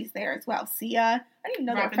celebrities there as well. Sia. I didn't even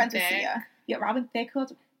know they were friends with Sia. Yeah, Robin Thicke.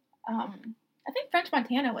 I think French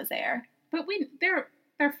Montana was there. But they're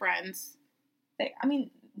friends.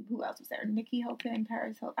 Who else was there? Nikki Hilton,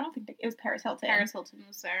 Paris Hilton. I don't think it was Paris Hilton. Paris Hilton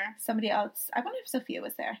was there. Somebody else. I wonder if Sophia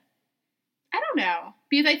was there. I don't know.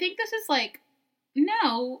 Because I think this is like...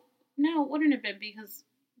 No, it wouldn't have been because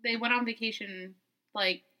they went on vacation,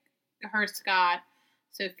 like, her, Scott,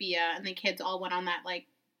 Sophia, and the kids all went on that, like,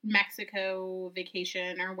 Mexico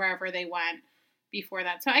vacation or wherever they went before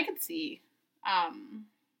that. So I could see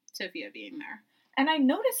Sophia being there. And I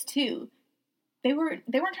noticed too, they weren't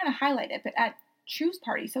trying to highlight it, but at True's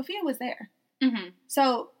party, Sophia was there. Mm-hmm.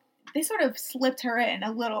 So they sort of slipped her in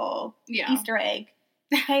a little Easter egg.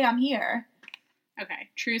 Hey, I'm here. Okay,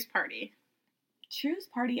 True's party.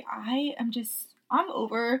 I'm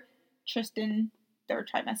over Tristan third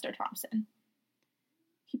trimester Thompson.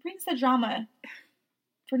 He brings the drama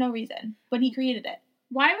for no reason, but he created it.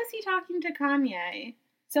 Why was he talking to Kanye?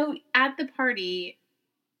 So at the party,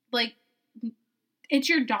 like, it's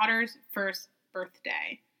your daughter's first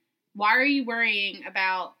birthday. Why are you worrying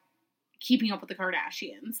about keeping up with the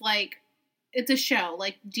Kardashians? Like, it's a show.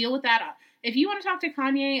 Like, deal with that. If you want to talk to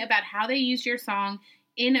Kanye about how they used your song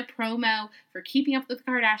in a promo for keeping up with the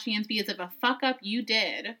Kardashians because of a fuck up you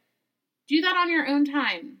did, do that on your own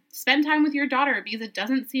time. Spend time with your daughter because it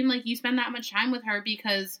doesn't seem like you spend that much time with her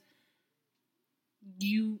because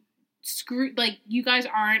you guys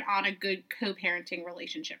aren't on a good co-parenting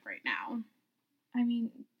relationship right now. I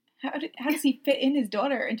mean, how does he fit in his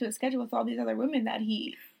daughter into a schedule with all these other women that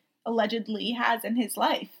he allegedly has in his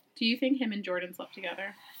life? Do you think him and Jordan slept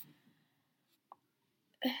together?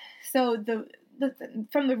 So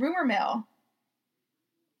from the rumor mill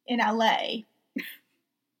in LA,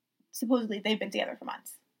 supposedly they've been together for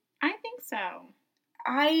months. I think so.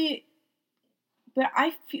 I But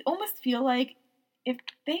I almost feel like if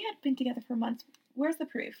they had been together for months, where's the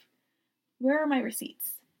proof? Where are my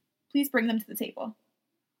receipts? Please bring them to the table.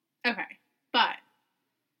 Okay, but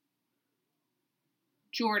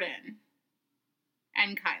Jordan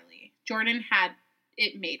and Kylie. Jordan had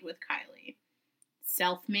it made with Kylie.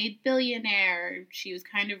 Self-made billionaire. She was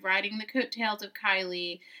kind of riding the coattails of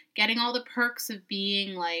Kylie, getting all the perks of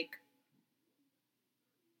being, like,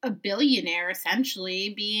 a billionaire,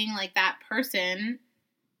 essentially. Being, like, that person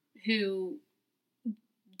who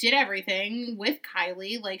did everything with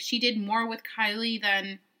Kylie. Like, she did more with Kylie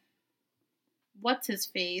than...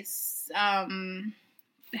 What's-his-face?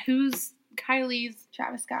 Who's Kylie's...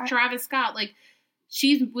 Travis Scott. Travis Scott. Like,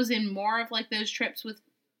 she was in more of, like, those trips with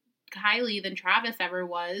Kylie than Travis ever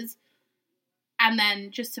was. And then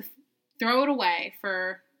just to throw it away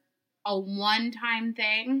for a one-time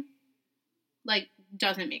thing, like,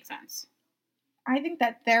 doesn't make sense. I think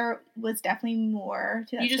that there was definitely more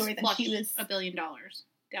to that story than she was... $1 billion down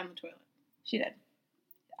the toilet. She did.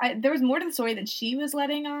 There was more to the story than she was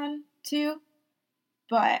letting on to.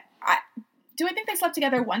 But do I think they slept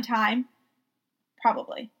together one time?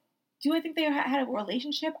 Probably. Do I think they had a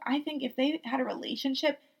relationship? I think if they had a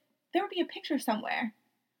relationship, there would be a picture somewhere.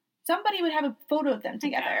 Somebody would have a photo of them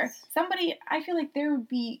together. I feel like there would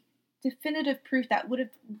be definitive proof that would have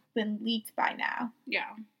been leaked by now. Yeah.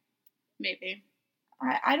 Maybe.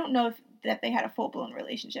 I don't know that they had a full-blown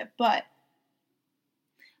relationship, but...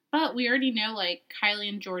 But we already know, like, Kylie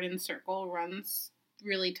and Jordan's circle runs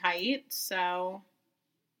really tight, so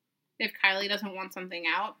if Kylie doesn't want something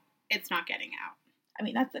out, it's not getting out. I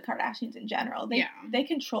mean, that's the Kardashians in general. They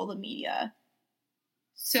control the media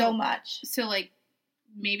so much. So, like,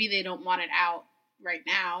 maybe they don't want it out right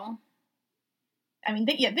now. I mean,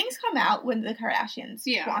 things come out when the Kardashians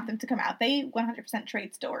want them to come out. They 100%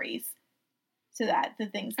 trade stories so that the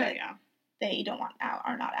things that they don't want out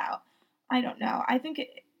are not out. I don't know. I think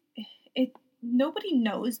it nobody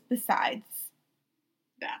knows besides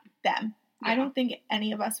them. Yeah. I don't think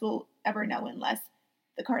any of us will ever know unless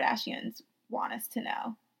the Kardashians want us to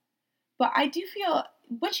know. But I do feel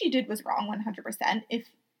what she did was wrong 100%. If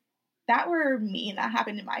that were me and that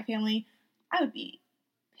happened in my family, I would be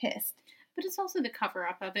pissed. But it's also the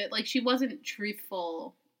cover-up of it. Like, she wasn't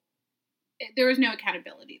truthful. There was no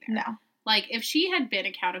accountability there. No. Like, if she had been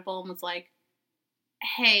accountable and was like,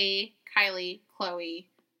 hey, Kylie, Khloe,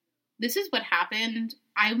 this is what happened.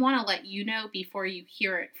 I want to let you know before you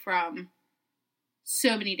hear it from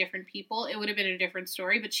so many different people. It would have been a different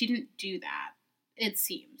story, but she didn't do that, it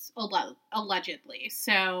seems, allegedly.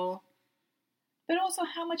 So... But also,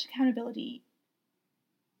 how much accountability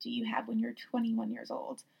do you have when you're 21 years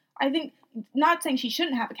old? I think, not saying she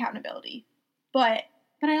shouldn't have accountability, but...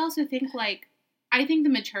 But I also think, like, I think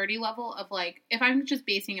the maturity level of, like, if I'm just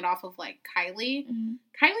basing it off of, like, Kylie,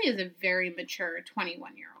 Kylie is a very mature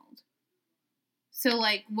 21-year-old. So,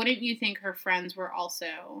 like, wouldn't you think her friends were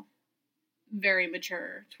also very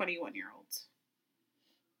mature 21-year-olds?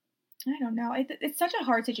 I don't know. It's such a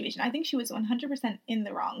hard situation. I think she was 100% in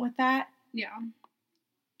the wrong with that. Yeah.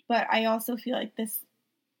 But I also feel like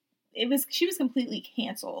she was completely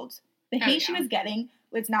canceled. The hate she was getting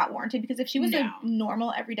was not warranted, because if she was a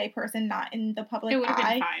normal, everyday person, not in the public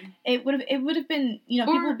eye, it would have been,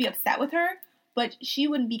 people would be upset with her, but she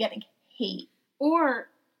wouldn't be getting hate. Or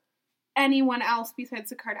anyone else besides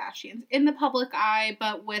the Kardashians in the public eye,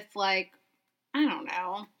 but with, like, I don't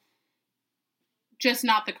know, just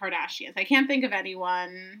not the Kardashians. I can't think of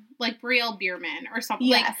anyone, like Brielle Bierman or something,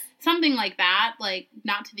 like something like that, like,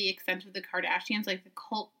 not to the extent of the Kardashians, like the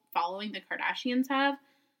cult following the Kardashians have.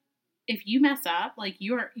 If you mess up, like,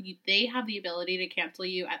 they have the ability to cancel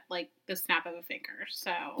you at, like, the snap of a finger.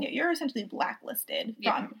 So yeah, you're essentially blacklisted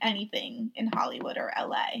from anything in Hollywood or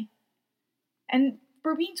LA. And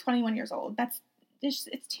for being 21 years old, it's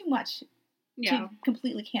too much to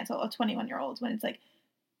completely cancel a 21-year-old when it's like,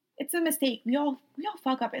 it's a mistake. We all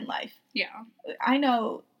fuck up in life. Yeah. I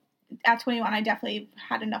know at 21 I definitely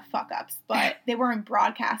had enough fuck ups, but they weren't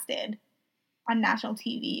broadcasted on national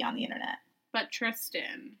TV on the internet. But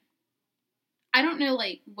Tristan, I don't know,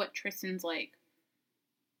 like, what Tristan's, like,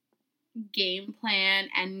 game plan,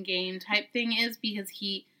 end game type thing is, because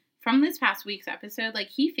from this past week's episode, like,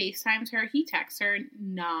 he FaceTimes her, he texts her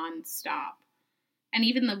nonstop. And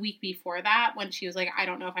even the week before that, when she was like, I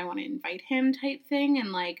don't know if I want to invite him type thing,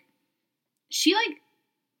 and, like, she, like,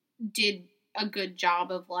 did a good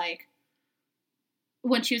job of, like,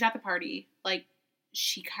 when she was at the party, like,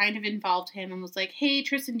 she kind of involved him and was like, hey,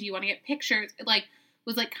 Tristan, do you want to get pictures? Like,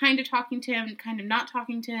 was, like, kind of talking to him, kind of not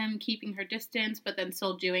talking to him, keeping her distance, but then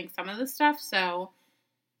still doing some of the stuff. So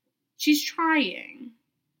she's trying.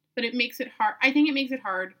 But it makes it hard. I think it makes it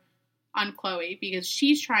hard on Khloe because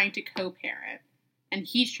she's trying to co-parent and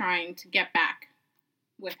he's trying to get back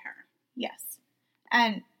with her. Yes.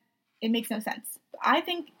 And it makes no sense. I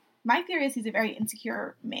think my theory is he's a very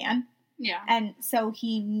insecure man. Yeah. And so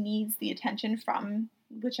he needs the attention from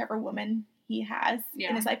whichever woman he has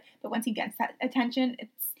in his life. But once he gets that attention,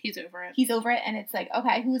 he's over it. He's over it. And it's like,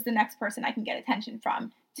 okay, who's the next person I can get attention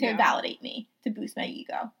from to validate me, to boost my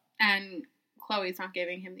ego? And Khloe's not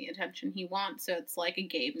giving him the attention he wants. So it's like a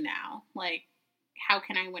game now. Like, how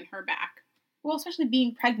can I win her back? Well, especially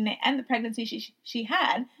being pregnant and the pregnancy she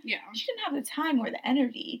had. Yeah. She didn't have the time or the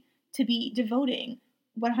energy to be devoting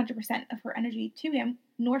 100% of her energy to him,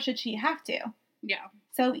 nor should she have to. Yeah.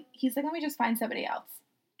 So he's like, let me just find somebody else.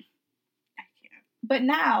 I can't. But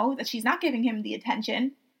now that she's not giving him the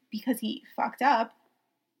attention because he fucked up,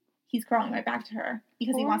 he's crawling right back to her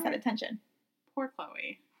because he wants that attention. Poor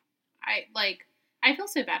Khloe. I feel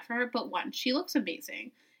so bad for her, but one, she looks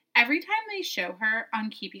amazing. Every time they show her on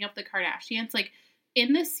Keeping Up the Kardashians, like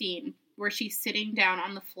in the scene where she's sitting down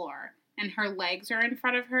on the floor and her legs are in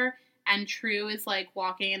front of her and True is like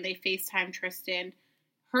walking and they FaceTime Tristan,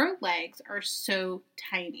 her legs are so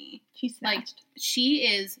tiny. She's snatched. Like, she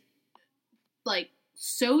is like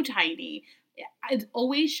so tiny. It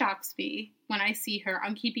always shocks me when I see her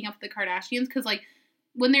on Keeping Up with the Kardashians because like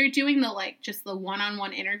when they're doing the like just the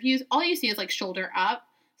one-on-one interviews, all you see is like shoulder up.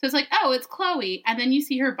 So it's like, oh, it's Khloe. And then you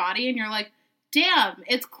see her body and you're like, damn,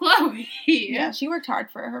 it's Khloe. Yeah, she worked hard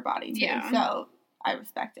for her body too. Yeah. So I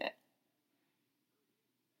respect it.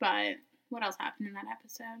 But what else happened in that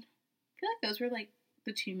episode? I feel like those were like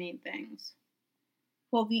the two main things.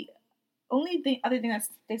 Well, the only other thing that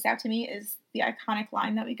sticks out to me is the iconic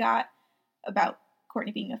line that we got about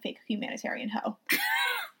Kourtney being a fake humanitarian hoe.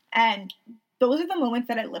 And those are the moments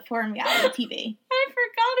that I live for in reality TV. I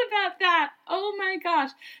forgot about that. Oh my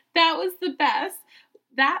gosh. That was the best.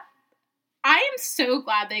 I am so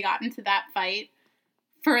glad they got into that fight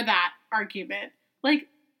for that argument. Like,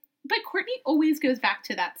 but Kourtney always goes back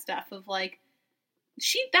to that stuff of like,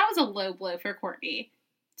 that was a low blow for Kourtney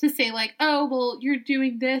to say like, oh, well, you're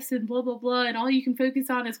doing this and blah, blah, blah, and all you can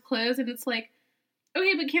focus on is clothes. And it's like,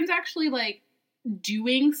 okay, but Kim's actually like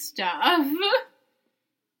doing stuff.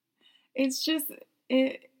 It's just,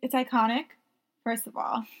 it's iconic, first of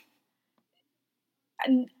all.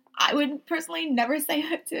 And I would personally never say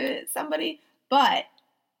it to somebody, but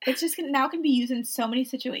it's just now can be used in so many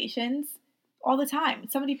situations all the time.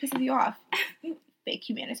 Somebody pisses you off. Fake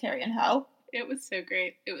humanitarian hoe. It was so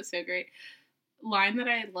great. It was so great. Line that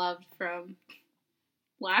I loved from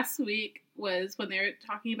last week was when they were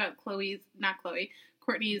talking about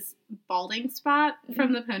Kourtney's balding spot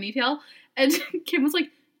from the ponytail. And Kim was like,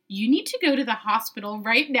 you need to go to the hospital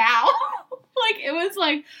right now. Like, it was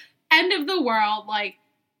like, end of the world. Like,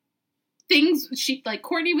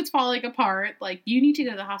 Kourtney was falling apart. Like, you need to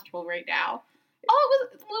go to the hospital right now. Oh,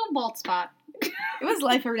 it was a little bald spot. It was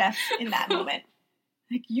life or death in that moment.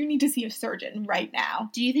 Like, you need to see a surgeon right now.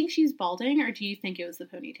 Do you think she's balding, or do you think it was the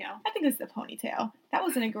ponytail? I think it's the ponytail. That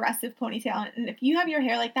was an aggressive ponytail. And if you have your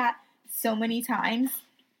hair like that so many times,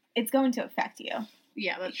 it's going to affect you.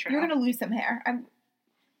 Yeah, that's true. You're going to lose some hair. I'm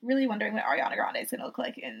really wondering what Ariana Grande is going to look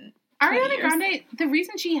like in Ariana Grande, the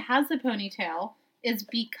reason she has the ponytail is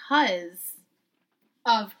because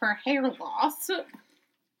of her hair loss.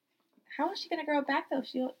 How is she going to grow it back, though?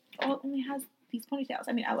 She only has these ponytails.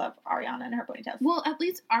 I mean, I love Ariana and her ponytails. Well, at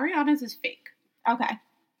least Ariana's is fake. Okay.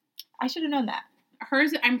 I should have known that.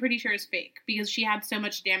 Hers, I'm pretty sure, is fake because she had so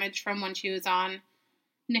much damage from when she was on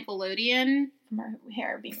Nickelodeon. From her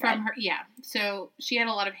hair being red. Yeah. So she had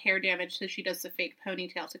a lot of hair damage, so she does the fake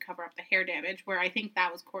ponytail to cover up the hair damage, where I think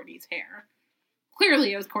that was Kourtney's hair.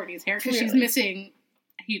 Clearly it was Kourtney's hair because she's missing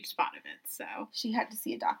a huge spot of it, so. She had to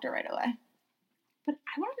see a doctor right away. But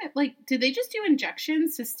I want to, like, did they just do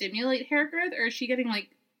injections to stimulate hair growth, or is she getting, like,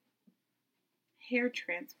 hair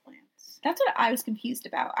transplants? That's what I was confused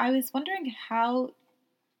about. I was wondering how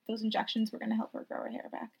those injections were going to help her grow her hair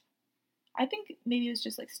back. I think maybe it was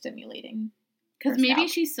just, like, stimulating. Because maybe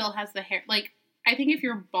she still has the hair. Like, I think if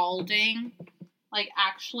you're balding, like,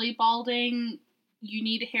 actually balding, you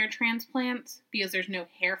need hair transplants because there's no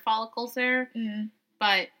hair follicles there. Mm.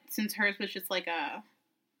 But since hers was just, like,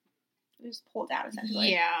 it was pulled out,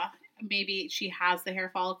 essentially. Yeah. Maybe she has the hair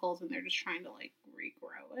follicles and they're just trying to, like,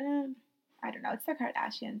 regrow it. I don't know. It's the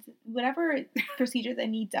Kardashians. Whatever procedure they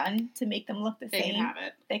need done to make them look the same. They can have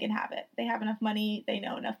it. They can have it. They have enough money. They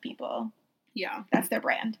know enough people. Yeah. That's their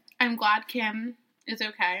brand. I'm glad Kim is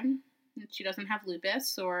okay. She doesn't have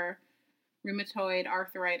lupus or rheumatoid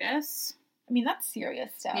arthritis. I mean, that's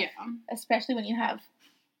serious stuff. Yeah. Especially when you have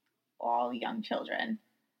all young children.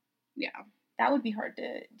 Yeah. That would be hard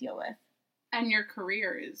to deal with. And your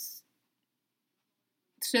career is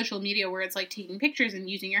social media where it's like taking pictures and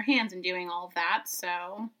using your hands and doing all of that.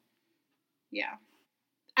 So, yeah.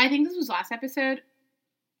 I think this was last episode.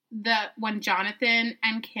 When Jonathan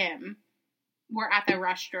and Kim were at the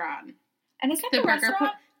restaurant. And is that the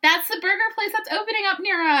restaurant? That's the burger place that's opening up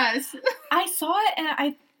near us. I saw it and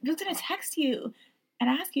I was going to text you and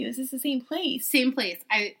ask you, is this the same place? Same place.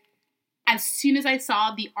 As soon as I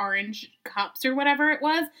saw the orange cups or whatever it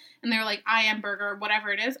was, and they were like, I am burger,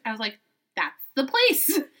 whatever it is, I was like, that's the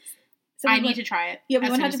place. So I need to try it. Yeah, we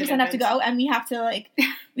 100% have to go, and we have to,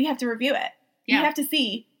 we have to review it. Yeah. We have to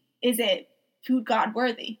see, is it food god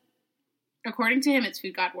worthy? According to him, it's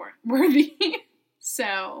food god worthy.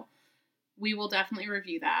 So, we will definitely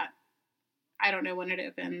review that. I don't know when it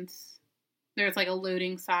opens. There's a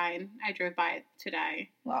loading sign. I drove by it today.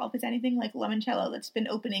 Well, if it's anything like Limoncello that's been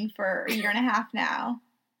opening for a year and a half now,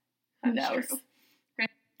 who knows? True.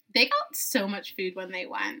 They got so much food when they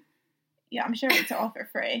went. Yeah, I'm sure it's all for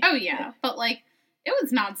free. Oh, yeah. But, it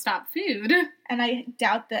was nonstop food. And I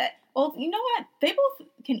doubt that... Well, you know what? They both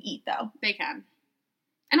can eat, though. They can.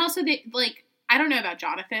 And also, they, I don't know about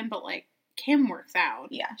Jonathan, but, Kim works out.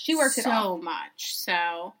 Yeah, she works it all. So much,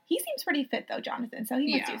 so... He seems pretty fit, though, Jonathan, so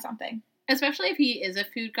he must do something. Especially if he is a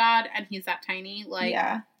food god and he's that tiny,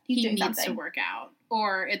 he needs to work out.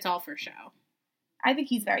 Or it's all for show. I think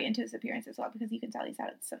he's very into his appearance as well because you can tell he's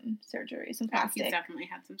had some surgery, some plastic. He's definitely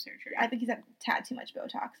had some surgery. I think he's had a tad too much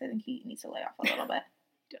Botox. I think he needs to lay off a little bit.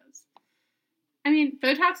 He does. I mean,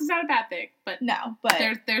 Botox is not a bad thing, but... No, but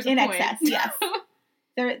there's a in point. Excess, yes.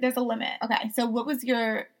 There's a limit. Okay, so what was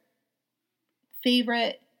your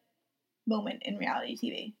favorite moment in reality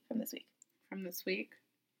TV from this week? From this week?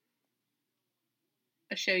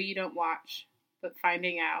 A show you don't watch, but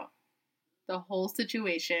finding out the whole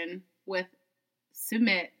situation with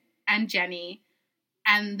Sumit and Jenny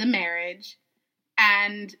and the marriage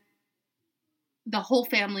and the whole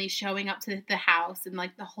family showing up to the house and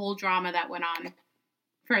the whole drama that went on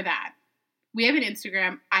for that. We have an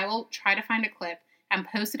Instagram. I will try to find a clip and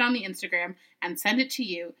post it on the Instagram and send it to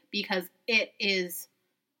you because it is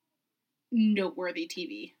noteworthy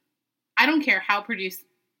TV. I don't care how produced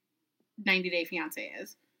 90 Day Fiance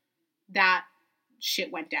is. That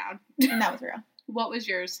shit went down. And that was real. What was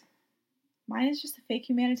yours? Mine is just a fake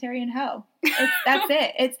humanitarian hoe. That's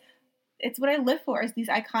it. It's what I live for, is these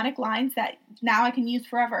iconic lines that now I can use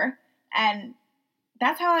forever. And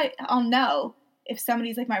that's how I'll know if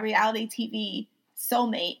somebody's my reality TV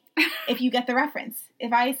soulmate, if you get the reference.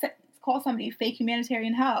 If I call somebody a fake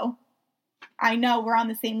humanitarian hoe, I know we're on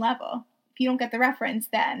the same level. If you don't get the reference,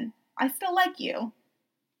 then I still like you,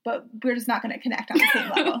 but we're just not going to connect on the same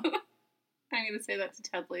level. I'm going to say that to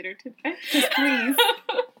Ted later today. Just please.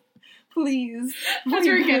 Please. That's what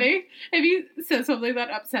we're kidding. If you said something that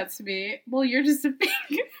upsets me, well, you're just a big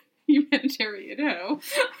humanitarian hoe.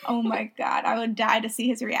 Oh my God. I would die to see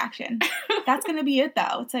his reaction. That's going to be it,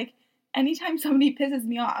 though. It's anytime somebody pisses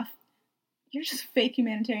me off, you're just fake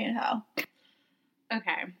humanitarian hoe.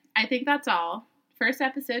 Okay. I think that's all. First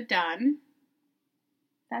episode done.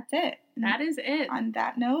 That's it. That is it. On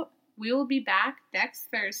that note, we will be back next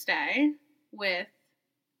Thursday with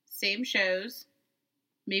same shows.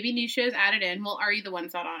 Maybe new shows added in. Well, Are You the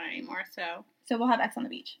One's not on anymore, so... So we'll have X on the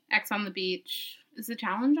Beach. X on the Beach. Is the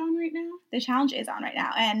challenge on right now? The challenge is on right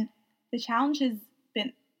now, and the challenge has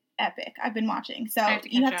been epic. I've been watching. So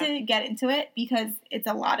you have to get into it because it's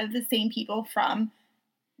a lot of the same people from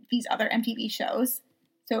these other MTV shows.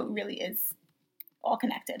 So it really is all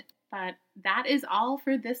connected. But that is all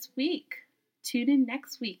for this week. Tune in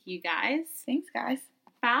next week, you guys. Thanks, guys.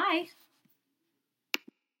 Bye.